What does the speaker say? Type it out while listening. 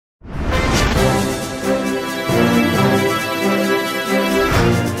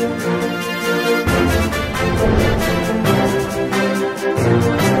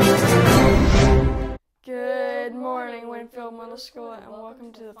Winfield Middle School, and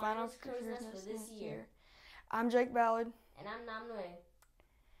welcome to the final Christmas for this year. I'm Jake Ballard. And I'm Nam Nguyen.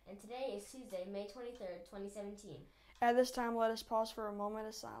 And today is Tuesday, May 23rd, 2017. At this time, let us pause for a moment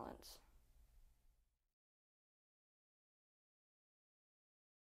of silence.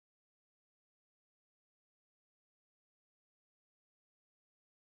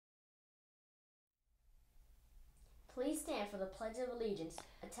 Please stand for the Pledge of Allegiance.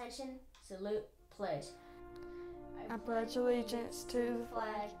 Attention, salute, pledge. I pledge allegiance to the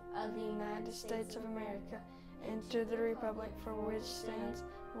flag of the United States of America and to the republic for which stands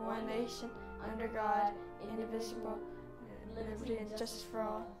one nation, under God, indivisible, liberty and justice for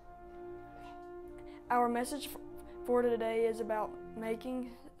all. Our message for today is about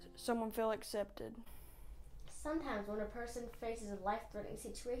making someone feel accepted. Sometimes when a person faces a life-threatening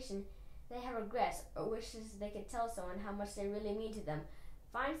situation, they have regrets or wishes they could tell someone how much they really mean to them.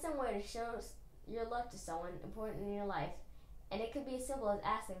 Find some way to show your love to someone important in your life, and it could be as simple as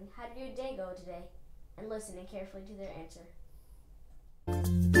asking, "How did your day go today?" and listening carefully to their answer.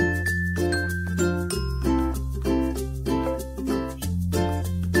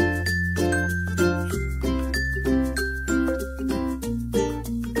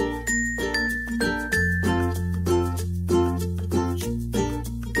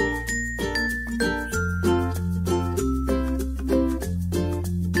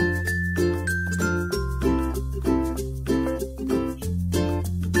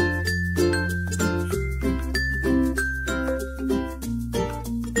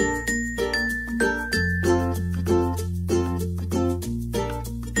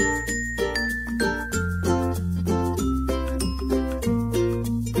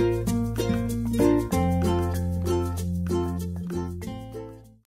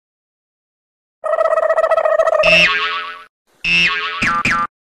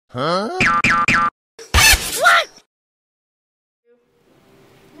 Huh? What?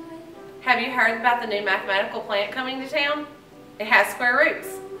 Have you heard about the new mathematical plant coming to town? It has square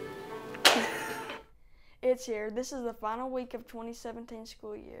roots. It's here. This is the final week of 2017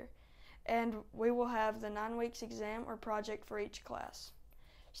 school year, and we will have the 9 weeks exam or project for each class.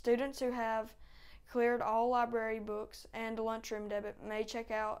 Students who have cleared all library books and lunchroom debit may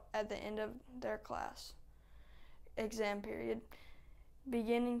check out at the end of their class exam period,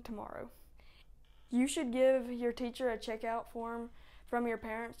 beginning tomorrow. You should give your teacher a checkout form from your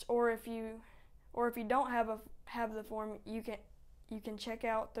parents, or if you don't have the form, you can check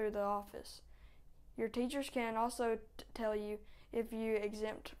out through the office. Your teachers can also tell you if you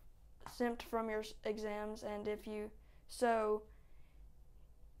exempt from your exams, and if you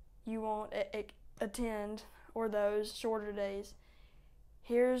won't attend or those shorter days.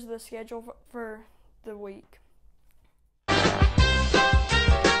 Here's the schedule for the week.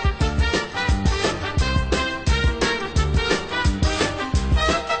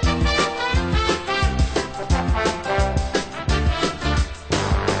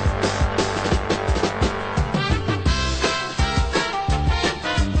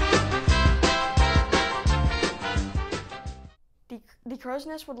 The Crow's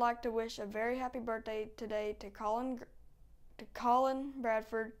Nest would like to wish a very happy birthday today to Colin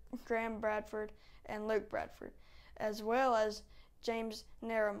Bradford, Graham Bradford, and Luke Bradford, as well as James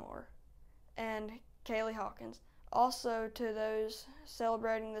Naramore and Kaylee Hawkins. Also to those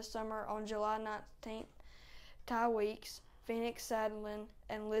celebrating the summer on July 19th, Ty Weeks, Phoenix Sadlin,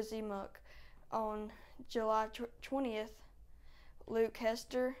 and Lizzie Muck. On July 20th, Luke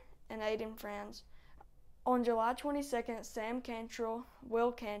Hester and Aiden Franz. On July 22nd, Sam Cantrell,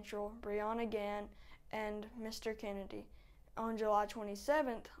 Will Cantrell, Brianna Gann, and Mr. Kennedy. On July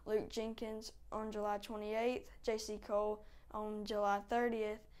 27th, Luke Jenkins. On July 28th, J.C. Cole. On July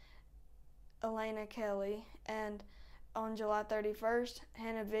 30th, Elena Kelly. And on July 31st,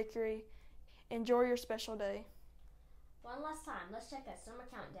 Hannah Vickery. Enjoy your special day. One last time, let's check that summer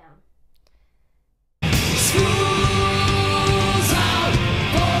countdown.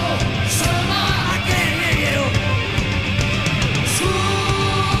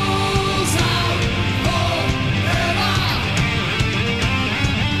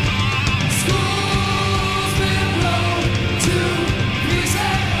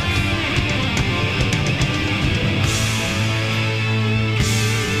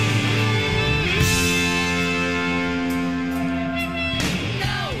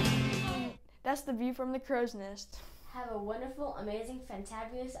 That's the view from the Crow's Nest. Have a wonderful, amazing,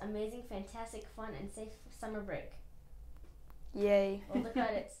 fantabulous, amazing, fantastic, fun, and safe summer break. Yay. Roll the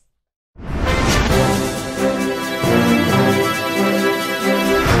credits.